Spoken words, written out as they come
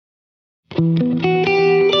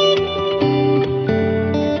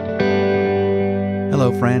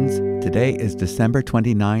Hello, friends. Today is December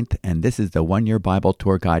 29th, and this is the One Year Bible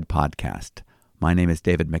Tour Guide podcast. My name is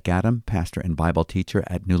David MacAdam, pastor and Bible teacher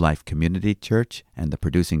at New Life Community Church and the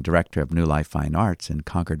producing director of New Life Fine Arts in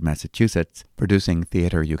Concord, Massachusetts, producing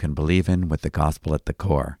theater you can believe in with the gospel at the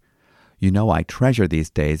core. You know I treasure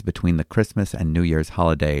these days between the Christmas and New Year's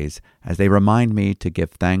holidays as they remind me to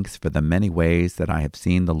give thanks for the many ways that I have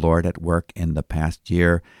seen the Lord at work in the past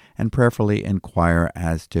year and prayerfully inquire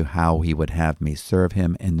as to how He would have me serve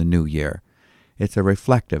Him in the new year. It's a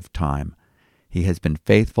reflective time. He has been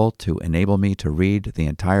faithful to enable me to read the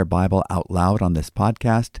entire Bible out loud on this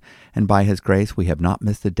podcast, and by His grace we have not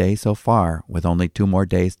missed a day so far, with only 2 more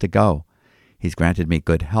days to go. He's granted me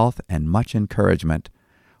good health and much encouragement.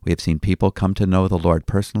 We have seen people come to know the Lord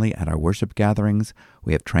personally at our worship gatherings.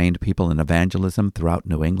 We have trained people in evangelism throughout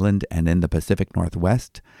New England and in the Pacific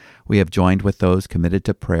Northwest. We have joined with those committed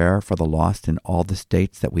to prayer for the lost in all the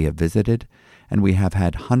states that we have visited, and we have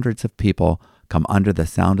had hundreds of people come under the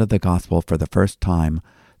sound of the gospel for the first time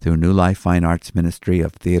through New Life Fine Arts ministry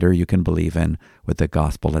of theater you can believe in with the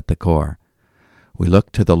gospel at the core. We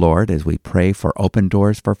look to the Lord as we pray for open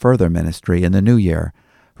doors for further ministry in the new year,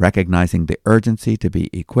 recognizing the urgency to be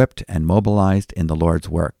equipped and mobilized in the Lord's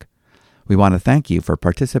work. We want to thank you for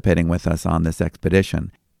participating with us on this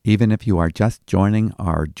expedition. Even if you are just joining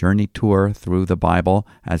our journey tour through the Bible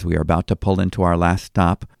as we are about to pull into our last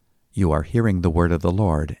stop, you are hearing the word of the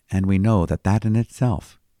Lord, and we know that that in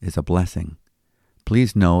itself is a blessing.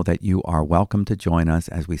 Please know that you are welcome to join us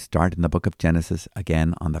as we start in the book of Genesis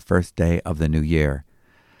again on the first day of the new year.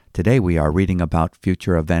 Today we are reading about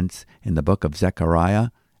future events in the book of Zechariah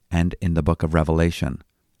and in the book of Revelation.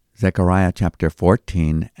 Zechariah chapter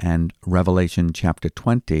 14 and Revelation chapter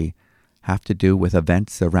 20 have to do with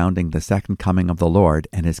events surrounding the second coming of the Lord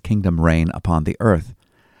and His kingdom reign upon the earth.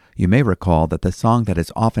 You may recall that the song that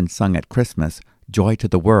is often sung at Christmas, Joy to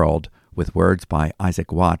the World, with words by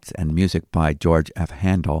Isaac Watts and music by George F.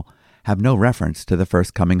 Handel, have no reference to the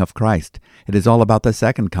first coming of Christ. It is all about the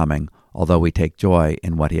second coming, although we take joy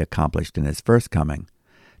in what He accomplished in His first coming.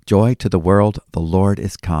 Joy to the world, the Lord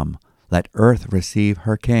is come. Let earth receive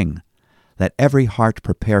her King. Let every heart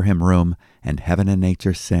prepare Him room, and heaven and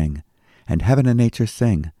nature sing. And heaven and nature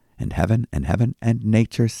sing, and heaven and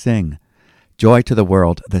nature sing. Joy to the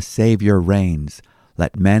world, the Savior reigns.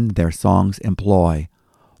 Let men their songs employ,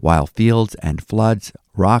 while fields and floods,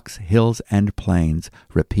 rocks, hills, and plains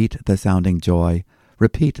repeat the sounding joy.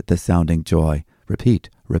 Repeat the sounding joy. Repeat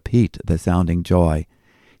the sounding joy.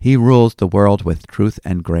 He rules the world with truth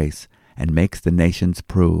and grace, and makes the nations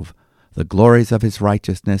prove the glories of His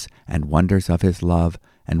righteousness, and wonders of His love,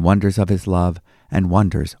 and wonders of His love, and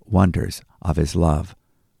wonders of His love.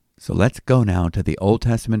 So let's go now to the Old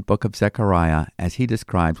Testament book of Zechariah as he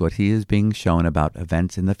describes what he is being shown about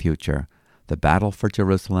events in the future, the battle for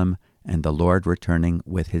Jerusalem, and the Lord returning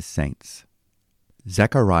with His saints.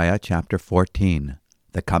 Zechariah chapter 14,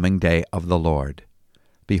 the coming day of the Lord.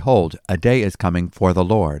 Behold, a day is coming for the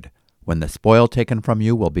Lord, when the spoil taken from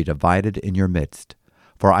you will be divided in your midst.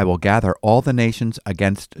 For I will gather all the nations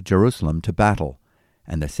against Jerusalem to battle,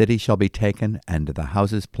 and the city shall be taken, and the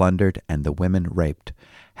houses plundered, and the women raped.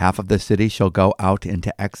 Half of the city shall go out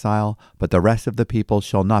into exile, but the rest of the people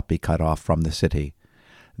shall not be cut off from the city.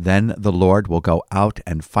 Then the Lord will go out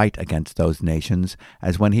and fight against those nations,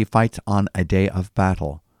 as when He fights on a day of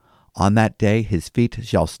battle. On that day His feet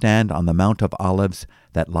shall stand on the Mount of Olives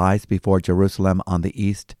that lies before Jerusalem on the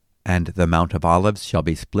east, and the Mount of Olives shall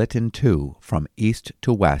be split in two from east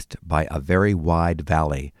to west by a very wide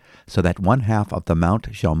valley, so that one half of the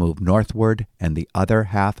mount shall move northward, and the other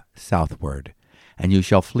half southward. And you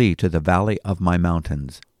shall flee to the valley of my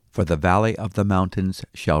mountains, for the valley of the mountains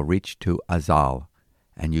shall reach to Azal.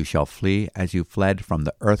 And you shall flee as you fled from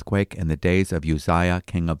the earthquake in the days of Uzziah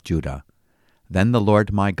king of Judah. Then the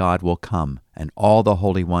Lord my God will come, and all the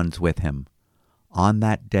holy ones with Him. On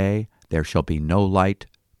that day there shall be no light,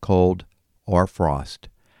 cold, or frost,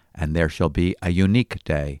 and there shall be a unique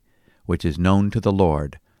day, which is known to the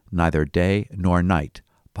Lord, neither day nor night,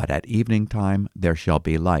 but at evening time there shall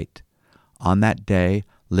be light. On that day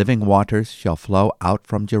living waters shall flow out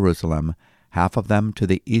from Jerusalem, half of them to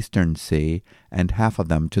the eastern sea, and half of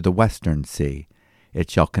them to the western sea. It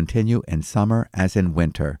shall continue in summer as in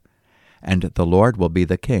winter. And the Lord will be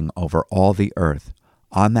the king over all the earth.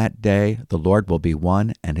 On that day the Lord will be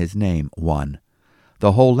one, and His name one.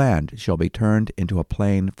 The whole land shall be turned into a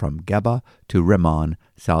plain from Geba to Rimmon,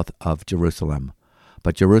 south of Jerusalem.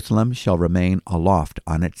 But Jerusalem shall remain aloft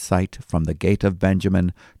on its site from the gate of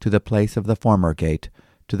Benjamin to the place of the former gate,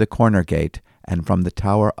 to the corner gate, and from the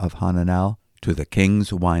tower of Hananel to the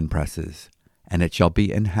king's winepresses. And it shall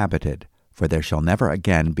be inhabited, for there shall never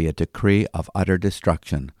again be a decree of utter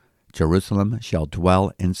destruction. Jerusalem shall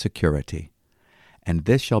dwell in security. And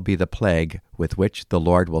this shall be the plague with which the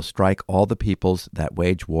Lord will strike all the peoples that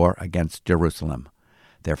wage war against Jerusalem.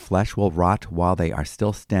 Their flesh will rot while they are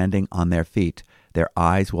still standing on their feet, their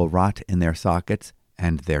eyes will rot in their sockets,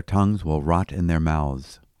 and their tongues will rot in their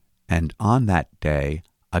mouths. And on that day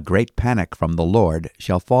a great panic from the Lord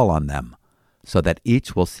shall fall on them, so that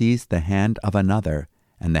each will seize the hand of another,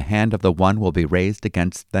 and the hand of the one will be raised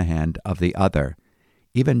against the hand of the other.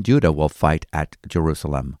 Even Judah will fight at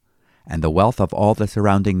Jerusalem, and the wealth of all the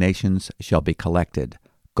surrounding nations shall be collected,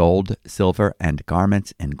 gold, silver, and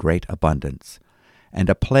garments in great abundance. And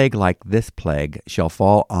a plague like this plague shall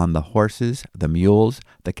fall on the horses, the mules,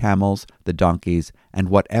 the camels, the donkeys, and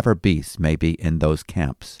whatever beasts may be in those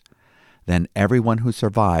camps. Then everyone who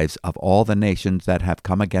survives of all the nations that have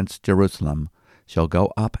come against Jerusalem shall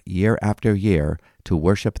go up year after year to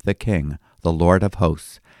worship the King, the Lord of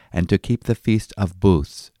hosts, and to keep the feast of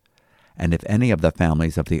booths. And if any of the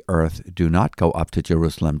families of the earth do not go up to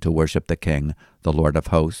Jerusalem to worship the King, the Lord of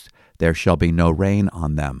hosts, there shall be no rain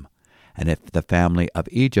on them. And if the family of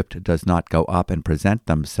Egypt does not go up and present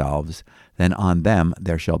themselves, then on them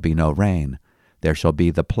there shall be no rain. There shall be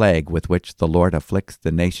the plague with which the Lord afflicts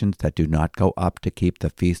the nations that do not go up to keep the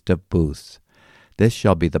feast of booths. This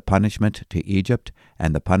shall be the punishment to Egypt,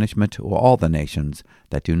 and the punishment to all the nations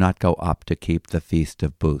that do not go up to keep the feast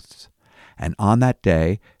of booths. And on that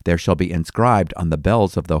day there shall be inscribed on the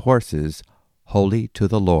bells of the horses, Holy to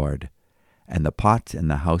the Lord. And the pots in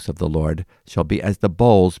the house of the Lord shall be as the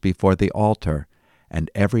bowls before the altar, and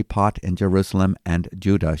every pot in Jerusalem and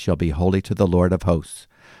Judah shall be holy to the Lord of hosts,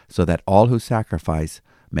 so that all who sacrifice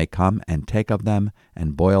may come and take of them,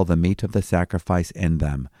 and boil the meat of the sacrifice in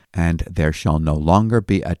them, and there shall no longer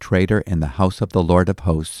be a traitor in the house of the Lord of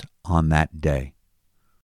hosts on that day.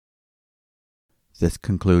 This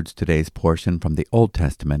concludes today's portion from the Old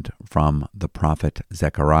Testament from the prophet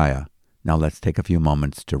Zechariah. Now let's take a few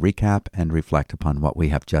moments to recap and reflect upon what we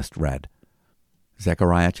have just read.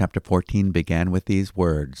 Zechariah chapter 14 began with these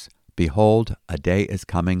words, Behold, a day is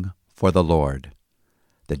coming for the Lord.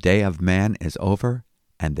 The day of man is over,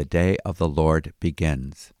 and the day of the Lord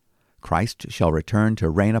begins. Christ shall return to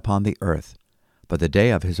reign upon the earth, but the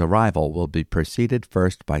day of his arrival will be preceded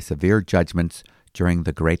first by severe judgments during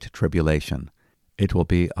the Great Tribulation. It will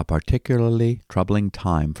be a particularly troubling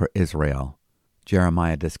time for Israel.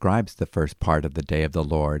 Jeremiah describes the first part of the day of the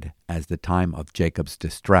Lord as the time of Jacob's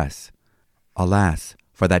distress. Alas,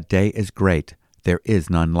 for that day is great, there is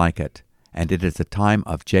none like it, and it is a time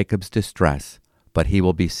of Jacob's distress, but he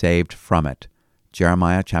will be saved from it.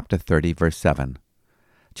 Jeremiah chapter 30, verse 7.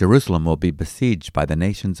 Jerusalem will be besieged by the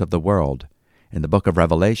nations of the world. In the book of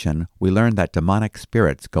Revelation, we learn that demonic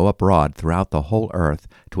spirits go abroad throughout the whole earth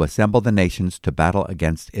to assemble the nations to battle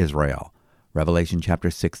against Israel. Revelation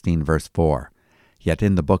chapter 16, verse 4. Yet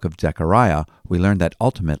in the book of Zechariah, we learn that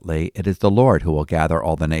ultimately it is the Lord who will gather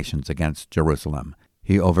all the nations against Jerusalem.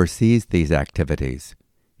 He oversees these activities.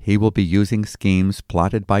 He will be using schemes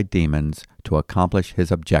plotted by demons to accomplish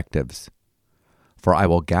his objectives. For I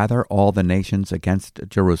will gather all the nations against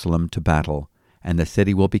Jerusalem to battle, and the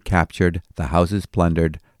city will be captured, the houses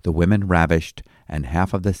plundered, the women ravished, and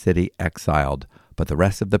half of the city exiled, but the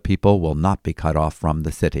rest of the people will not be cut off from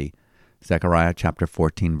the city. Zechariah chapter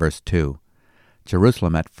 14, verse 2.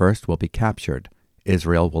 Jerusalem at first will be captured.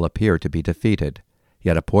 Israel will appear to be defeated.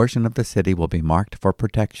 Yet a portion of the city will be marked for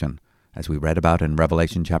protection, as we read about in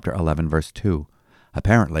Revelation chapter 11, verse 2.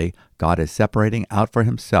 Apparently, God is separating out for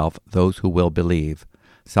himself those who will believe.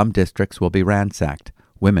 Some districts will be ransacked.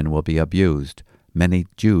 Women will be abused. Many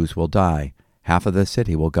Jews will die. Half of the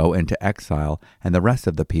city will go into exile, and the rest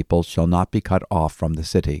of the people shall not be cut off from the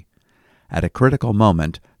city. At a critical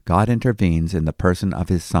moment, God intervenes in the person of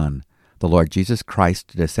his Son. The Lord Jesus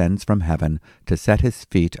Christ descends from heaven to set his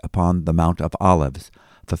feet upon the Mount of Olives,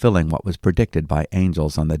 fulfilling what was predicted by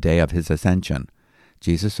angels on the day of his ascension.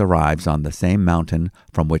 Jesus arrives on the same mountain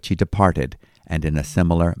from which he departed, and in a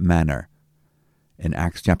similar manner. In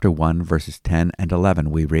Acts chapter 1, verses 10 and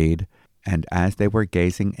 11 we read, And as they were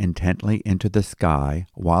gazing intently into the sky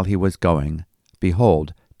while he was going,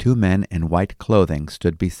 behold, 2 men in white clothing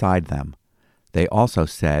stood beside them. They also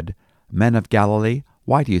said, Men of Galilee,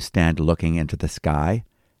 why do you stand looking into the sky?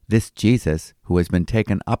 This Jesus, who has been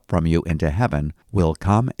taken up from you into heaven, will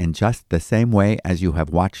come in just the same way as you have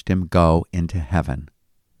watched him go into heaven.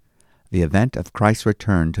 The event of Christ's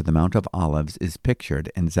return to the Mount of Olives is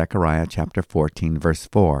pictured in Zechariah chapter 14, verse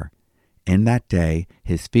 4. In that day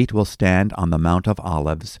his feet will stand on the Mount of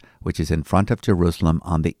Olives, which is in front of Jerusalem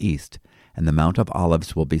on the east, and the Mount of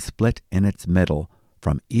Olives will be split in its middle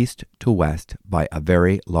from east to west by a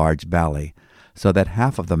very large valley, so that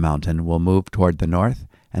half of the mountain will move toward the north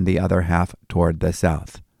and the other half toward the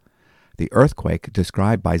south. The earthquake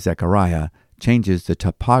described by Zechariah changes the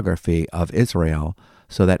topography of Israel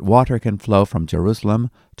so that water can flow from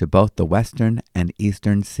Jerusalem to both the western and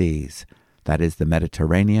eastern seas, that is, the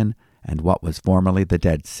Mediterranean and what was formerly the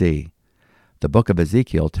Dead Sea. The book of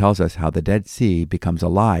Ezekiel tells us how the Dead Sea becomes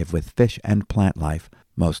alive with fish and plant life,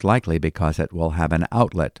 most likely because it will have an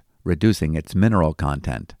outlet, reducing its mineral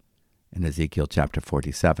content, in Ezekiel chapter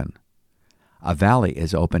 47. A valley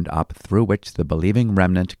is opened up through which the believing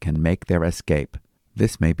remnant can make their escape.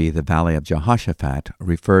 This may be the valley of Jehoshaphat,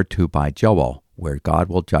 referred to by Joel, where God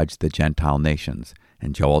will judge the Gentile nations,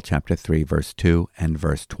 in Joel chapter 3, verse 2 and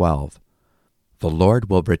verse 12. The Lord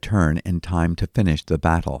will return in time to finish the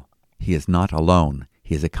battle. He is not alone.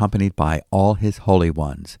 He is accompanied by all his holy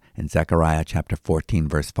ones, in Zechariah chapter 14,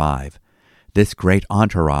 verse 5. This great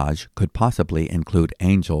entourage could possibly include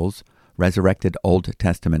angels, resurrected Old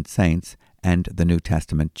Testament saints, and the New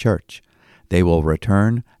Testament church. They will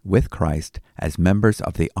return with Christ as members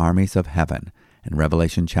of the armies of heaven, in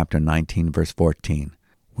Revelation chapter 19, verse 14.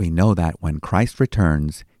 We know that when Christ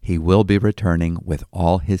returns, he will be returning with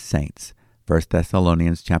all his saints, 1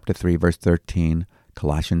 Thessalonians chapter 3, verse 13,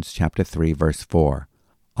 Colossians chapter 3, verse 4.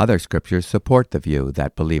 Other scriptures support the view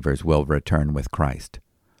that believers will return with Christ.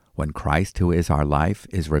 When Christ, who is our life,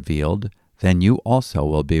 is revealed, then you also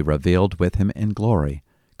will be revealed with him in glory,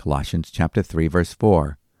 Colossians chapter 3, verse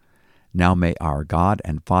 4. Now may our God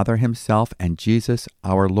and Father himself and Jesus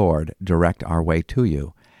our Lord direct our way to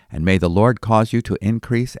you, and may the Lord cause you to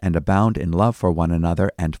increase and abound in love for one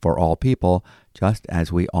another and for all people, just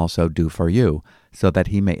as we also do for you, so that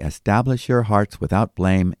he may establish your hearts without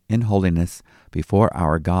blame in holiness before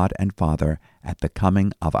our God and Father at the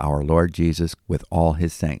coming of our Lord Jesus with all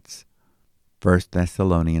his saints. 1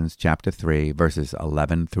 Thessalonians chapter 3, verses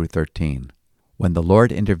 11 through 13. When the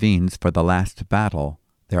Lord intervenes for the last battle,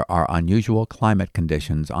 there are unusual climate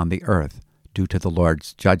conditions on the earth due to the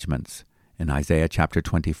Lord's judgments. In Isaiah chapter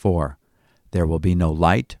 24, there will be no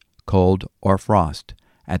light, cold, or frost.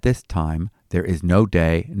 At this time there is no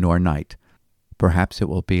day nor night. Perhaps it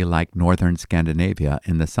will be like northern Scandinavia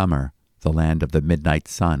in the summer, the land of the midnight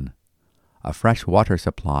sun. A fresh water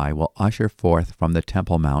supply will usher forth from the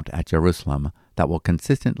Temple Mount at Jerusalem that will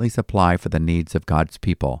consistently supply for the needs of God's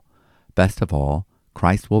people. Best of all,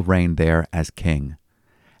 Christ will reign there as King.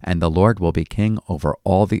 And the Lord will be King over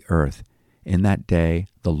all the earth. In that day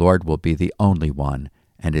the Lord will be the only one,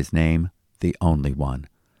 and his name the only one.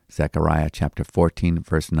 Zechariah chapter 14,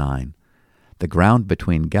 verse 9. The ground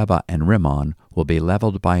between Geba and Rimmon will be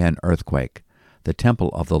leveled by an earthquake. The temple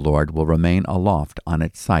of the Lord will remain aloft on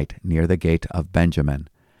its site near the gate of Benjamin.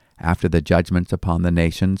 After the judgments upon the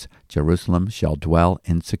nations, Jerusalem shall dwell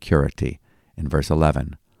in security. In verse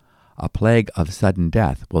 11. A plague of sudden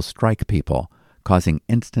death will strike people, causing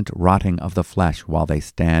instant rotting of the flesh while they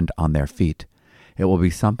stand on their feet. It will be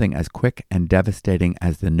something as quick and devastating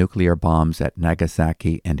as the nuclear bombs at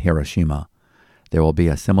Nagasaki and Hiroshima. There will be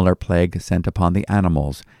a similar plague sent upon the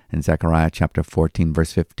animals in Zechariah chapter 14,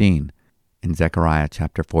 verse 15. In Zechariah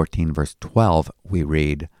chapter 14, verse 12, we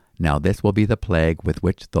read, Now this will be the plague with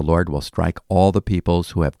which the Lord will strike all the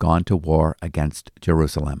peoples who have gone to war against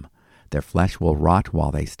Jerusalem. Their flesh will rot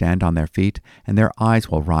while they stand on their feet, and their eyes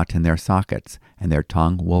will rot in their sockets, and their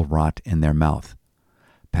tongue will rot in their mouth.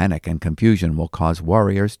 Panic and confusion will cause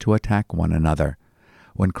warriors to attack one another.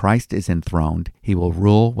 When Christ is enthroned, he will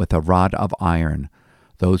rule with a rod of iron.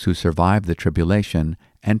 Those who survive the tribulation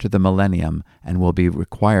enter the millennium and will be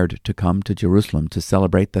required to come to Jerusalem to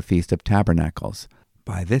celebrate the Feast of Tabernacles.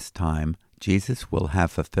 By this time, Jesus will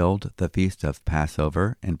have fulfilled the Feast of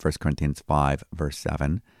Passover in 1 Corinthians 5, verse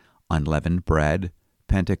 7, unleavened bread,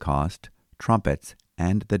 Pentecost, trumpets,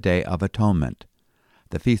 and the Day of Atonement.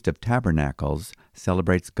 The Feast of Tabernacles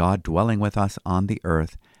celebrates God dwelling with us on the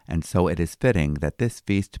earth, and so it is fitting that this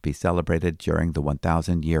feast be celebrated during the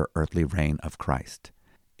 1,000-year earthly reign of Christ.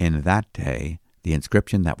 In that day, the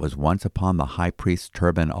inscription that was once upon the high priest's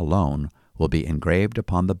turban alone will be engraved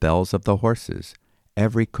upon the bells of the horses.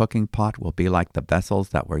 Every cooking pot will be like the vessels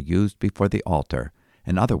that were used before the altar.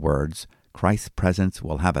 In other words, Christ's presence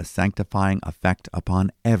will have a sanctifying effect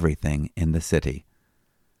upon everything in the city.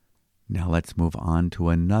 Now let's move on to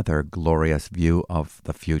another glorious view of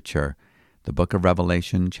the future. The book of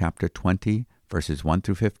Revelation, chapter 20, verses 1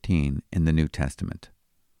 through 15 in the New Testament.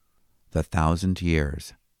 The 1,000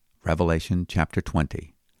 years. Revelation chapter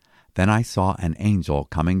 20. Then I saw an angel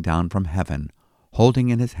coming down from heaven, holding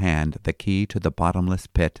in his hand the key to the bottomless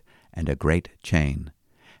pit and a great chain.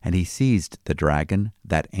 And he seized the dragon,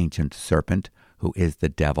 that ancient serpent, who is the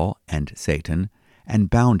devil and Satan, and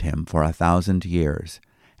bound him for 1,000 years,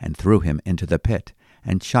 and threw him into the pit,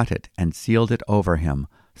 and shut it and sealed it over him,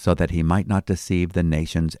 so that he might not deceive the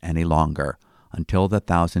nations any longer, until the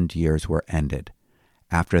 1,000 years were ended.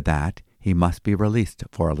 After that he must be released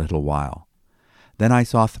for a little while. Then I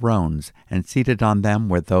saw thrones, and seated on them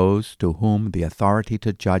were those to whom the authority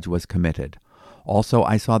to judge was committed. Also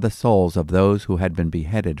I saw the souls of those who had been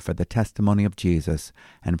beheaded for the testimony of Jesus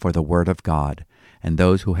and for the word of God, and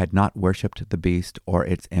those who had not worshipped the beast or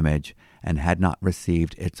its image, and had not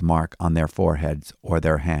received its mark on their foreheads or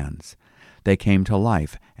their hands. They came to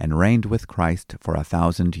life and reigned with Christ for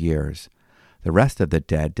 1,000 years. The rest of the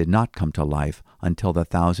dead did not come to life until the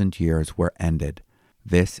 1,000 years were ended.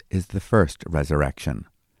 This is the first resurrection.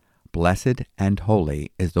 Blessed and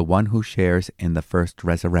holy is the one who shares in the first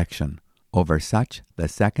resurrection. Over such the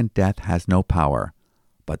second death has no power,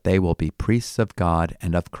 but they will be priests of God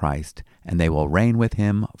and of Christ, and they will reign with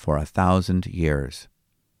him for 1,000 years.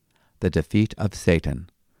 The defeat of Satan.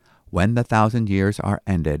 When the 1,000 years are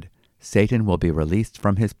ended, Satan will be released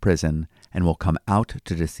from his prison and will come out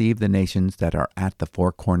to deceive the nations that are at the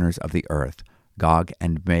four corners of the earth, Gog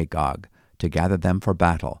and Magog, to gather them for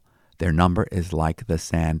battle. Their number is like the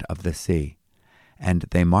sand of the sea. And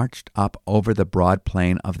they marched up over the broad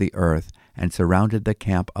plain of the earth and surrounded the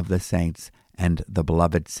camp of the saints and the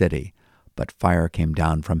beloved city. But fire came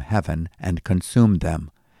down from heaven and consumed them,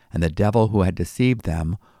 and the devil who had deceived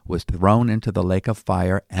them was thrown into the lake of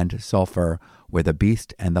fire and sulfur, where the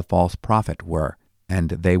beast and the false prophet were, and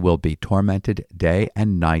they will be tormented day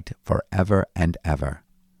and night forever and ever.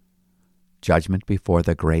 Judgment before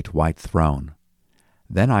the great white throne.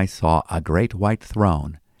 Then I saw a great white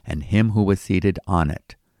throne, and him who was seated on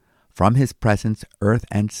it. From his presence earth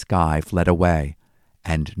and sky fled away,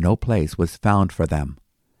 and no place was found for them.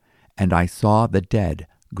 And I saw the dead,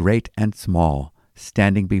 great and small,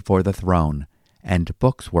 standing before the throne, and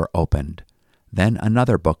books were opened. Then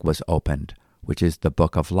another book was opened, which is the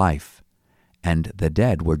book of life. And the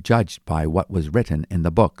dead were judged by what was written in the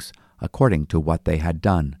books, according to what they had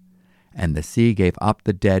done. And the sea gave up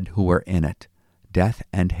the dead who were in it. Death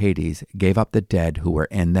and Hades gave up the dead who were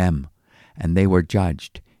in them. And they were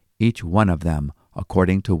judged, each one of them,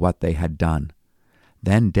 according to what they had done.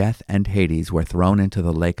 Then death and Hades were thrown into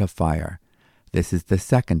the lake of fire. This is the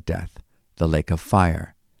second death, the lake of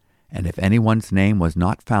fire. And if anyone's name was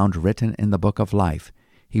not found written in the book of life,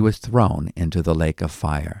 he was thrown into the lake of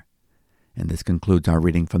fire. And this concludes our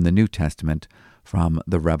reading from the New Testament, from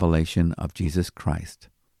the Revelation of Jesus Christ.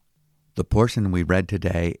 The portion we read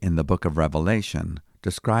today in the book of Revelation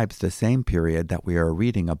describes the same period that we are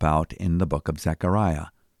reading about in the book of Zechariah,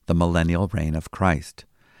 the millennial reign of Christ.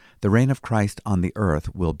 The reign of Christ on the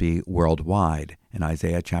earth will be worldwide in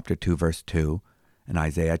Isaiah chapter 2, verse 2, and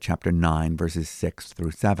Isaiah chapter 9, verses 6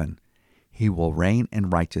 through 7. He will reign in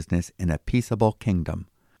righteousness in a peaceable kingdom.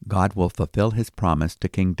 God will fulfill his promise to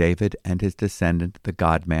King David, and his descendant, the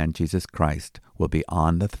God-man Jesus Christ, will be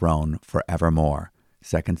on the throne forevermore.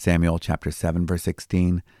 2 Samuel chapter 7, verse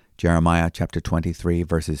 16, Jeremiah chapter 23,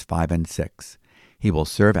 verses 5 and 6. He will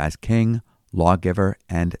serve as king, lawgiver,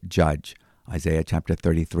 and judge. Isaiah chapter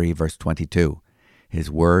 33, verse 22. His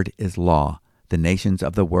word is law. The nations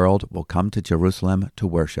of the world will come to Jerusalem to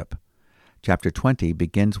worship. Chapter 20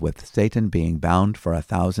 begins with Satan being bound for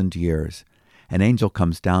 1,000 years. An angel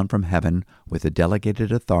comes down from heaven with a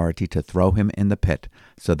delegated authority to throw him in the pit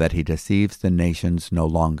so that he deceives the nations no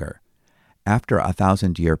longer. After a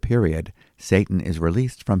 1,000-year period, Satan is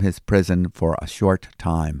released from his prison for a short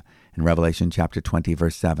time. In Revelation chapter 20,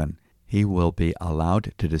 verse 7, he will be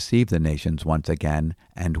allowed to deceive the nations once again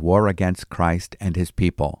and war against Christ and his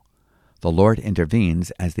people. The Lord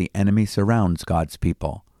intervenes as the enemy surrounds God's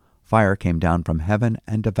people. Fire came down from heaven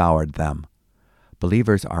and devoured them.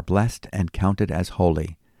 Believers are blessed and counted as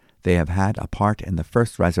holy. They have had a part in the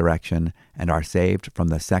first resurrection and are saved from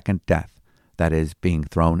the second death, that is, being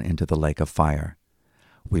thrown into the lake of fire.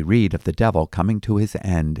 We read of the devil coming to his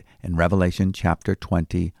end in Revelation chapter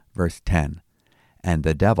 20, verse 10. And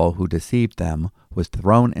the devil who deceived them was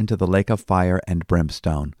thrown into the lake of fire and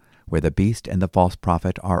brimstone, where the beast and the false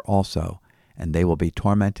prophet are also, and they will be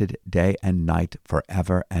tormented day and night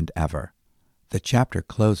forever and ever. The chapter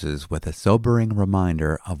closes with a sobering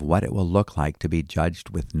reminder of what it will look like to be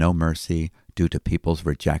judged with no mercy due to people's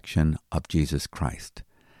rejection of Jesus Christ.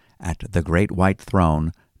 At the great white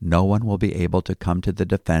throne, no one will be able to come to the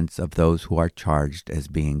defense of those who are charged as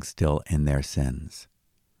being still in their sins.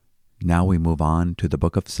 Now we move on to the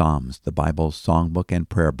book of Psalms, the Bible's songbook and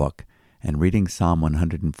prayer book, and reading Psalm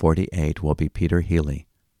 148 will be Peter Healy,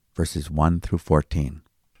 verses 1 through 14.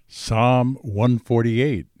 Psalm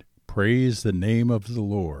 148. Praise the name of the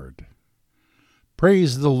Lord.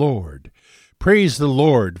 Praise the Lord. Praise the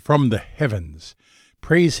Lord from the heavens.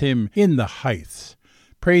 Praise him in the heights.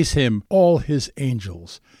 Praise him, all his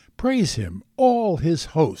angels. Praise him, all his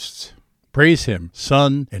hosts. Praise him,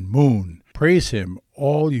 sun and moon. Praise him,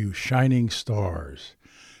 all you shining stars.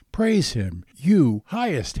 Praise him, you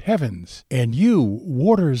highest heavens, and you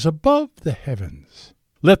waters above the heavens.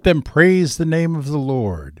 Let them praise the name of the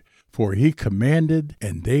Lord, for he commanded,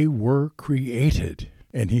 and they were created,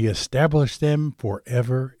 and he established them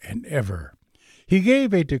forever and ever. He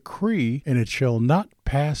gave a decree, and it shall not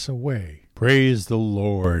pass away. Praise the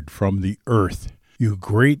Lord from the earth, you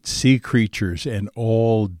great sea creatures and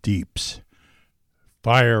all deeps.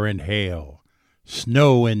 Fire and hail,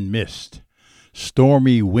 snow and mist,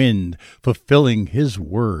 stormy wind fulfilling his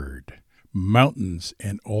word, mountains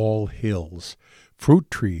and all hills, fruit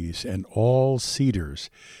trees and all cedars,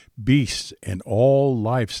 beasts and all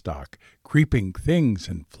livestock, creeping things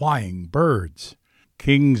and flying birds,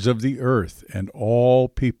 kings of the earth and all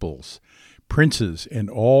peoples, princes and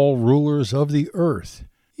all rulers of the earth,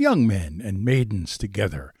 young men and maidens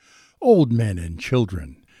together, old men and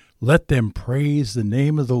children. Let them praise the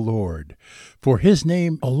name of the Lord, for his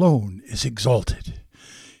name alone is exalted.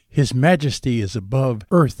 His majesty is above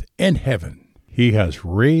earth and heaven. He has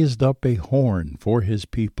raised up a horn for his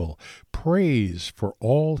people, praise for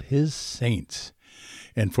all his saints,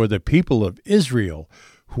 and for the people of Israel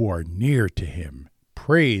who are near to him.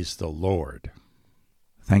 Praise the Lord.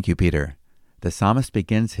 Thank you, Peter. The psalmist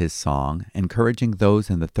begins his song encouraging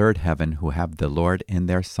those in the third heaven who have the Lord in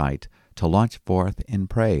their sight to launch forth in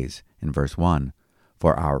praise in verse 1,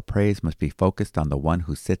 for our praise must be focused on the one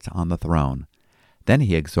who sits on the throne. Then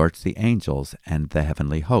he exhorts the angels and the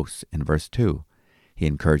heavenly hosts in verse 2. He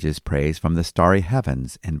encourages praise from the starry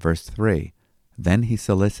heavens in verse 3. Then he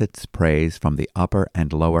solicits praise from the upper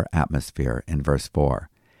and lower atmosphere in verse 4.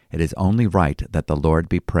 It is only right that the Lord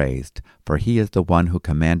be praised, for he is the one who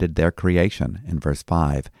commanded their creation in verse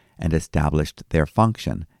 5 and established their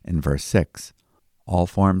function in verse 6. All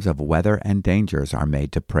forms of weather and dangers are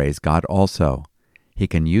made to praise God also. He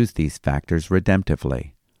can use these factors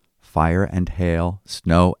redemptively. Fire and hail,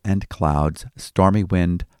 snow and clouds, stormy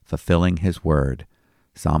wind, fulfilling his word.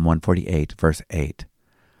 Psalm 148, verse 8.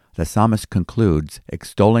 The psalmist concludes,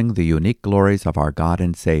 extolling the unique glories of our God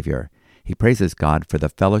and Savior. He praises God for the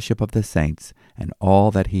fellowship of the saints and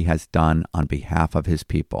all that he has done on behalf of his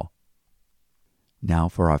people. Now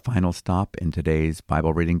for our final stop in today's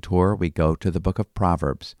Bible reading tour, we go to the book of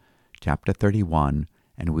Proverbs, chapter 31,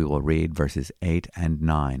 and we will read verses 8 and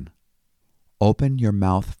 9. Open your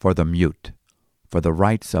mouth for the mute, for the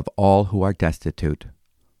rights of all who are destitute.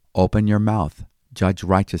 Open your mouth, judge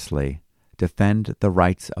righteously, defend the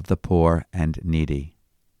rights of the poor and needy.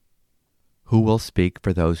 Who will speak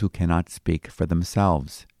for those who cannot speak for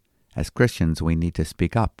themselves? As Christians, we need to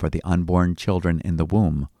speak up for the unborn children in the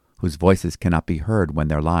womb, whose voices cannot be heard when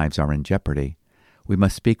their lives are in jeopardy. We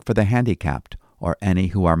must speak for the handicapped, or any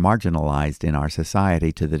who are marginalized in our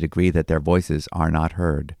society to the degree that their voices are not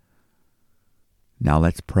heard. Now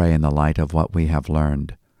let's pray in the light of what we have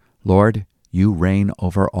learned. Lord, you reign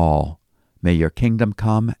over all. May your kingdom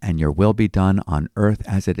come and your will be done on earth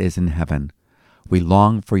as it is in heaven. We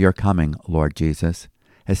long for your coming, Lord Jesus.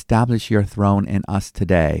 Establish your throne in us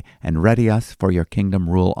today and ready us for your kingdom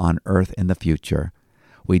rule on earth in the future.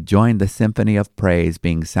 We join the symphony of praise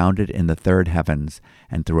being sounded in the third heavens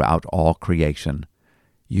and throughout all creation.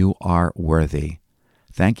 You are worthy.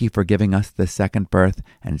 Thank you for giving us the second birth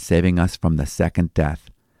and saving us from the second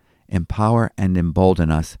death. Empower and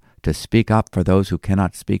embolden us to speak up for those who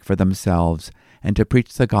cannot speak for themselves and to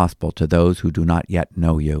preach the gospel to those who do not yet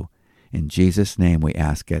know you. In Jesus' name we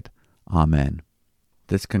ask it. Amen.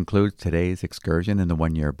 This concludes today's excursion in the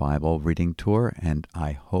One-Year Bible Reading Tour, and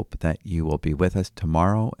I hope that you will be with us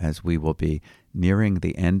tomorrow as we will be nearing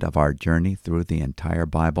the end of our journey through the entire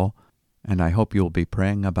Bible, and I hope you will be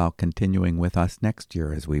praying about continuing with us next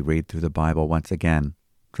year as we read through the Bible once again,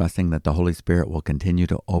 trusting that the Holy Spirit will continue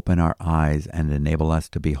to open our eyes and enable us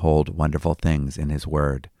to behold wonderful things in His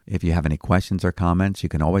Word. If you have any questions or comments, you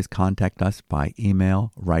can always contact us by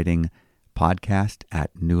email, writing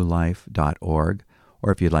podcast@newlife.org.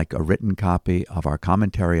 Or if you'd like a written copy of our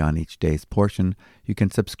commentary on each day's portion, you can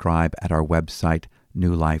subscribe at our website,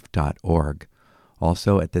 newlife.org.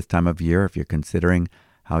 Also, at this time of year, if you're considering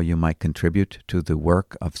how you might contribute to the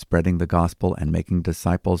work of spreading the gospel and making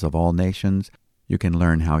disciples of all nations, You can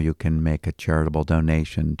learn how you can make a charitable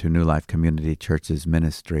donation to New Life Community Church's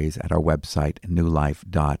ministries at our website,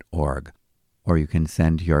 newlife.org. Or you can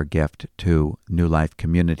send your gift to New Life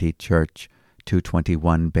Community Church,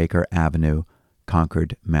 221 Baker Avenue,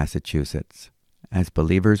 Concord, Massachusetts. As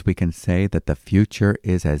believers, we can say that the future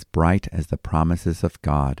is as bright as the promises of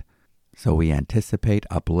God. So we anticipate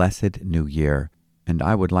a blessed new year. And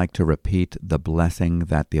I would like to repeat the blessing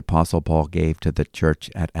that the Apostle Paul gave to the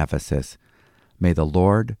church at Ephesus. May the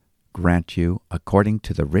Lord grant you, according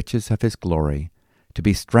to the riches of his glory, to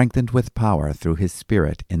be strengthened with power through his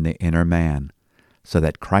Spirit in the inner man, so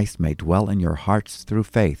that Christ may dwell in your hearts through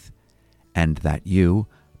faith, and that you,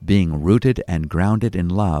 being rooted and grounded in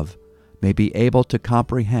love, may be able to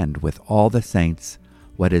comprehend with all the saints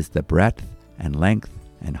what is the breadth and length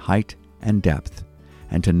and height and depth,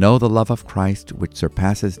 and to know the love of Christ which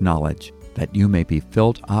surpasses knowledge, that you may be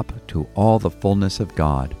filled up to all the fullness of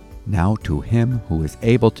God. Now to him who is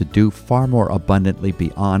able to do far more abundantly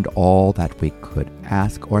beyond all that we could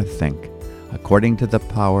ask or think, according to the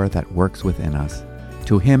power that works within us,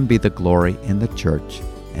 to him be the glory in the church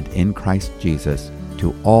and in Christ Jesus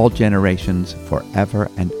to all generations forever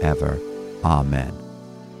and ever. Amen.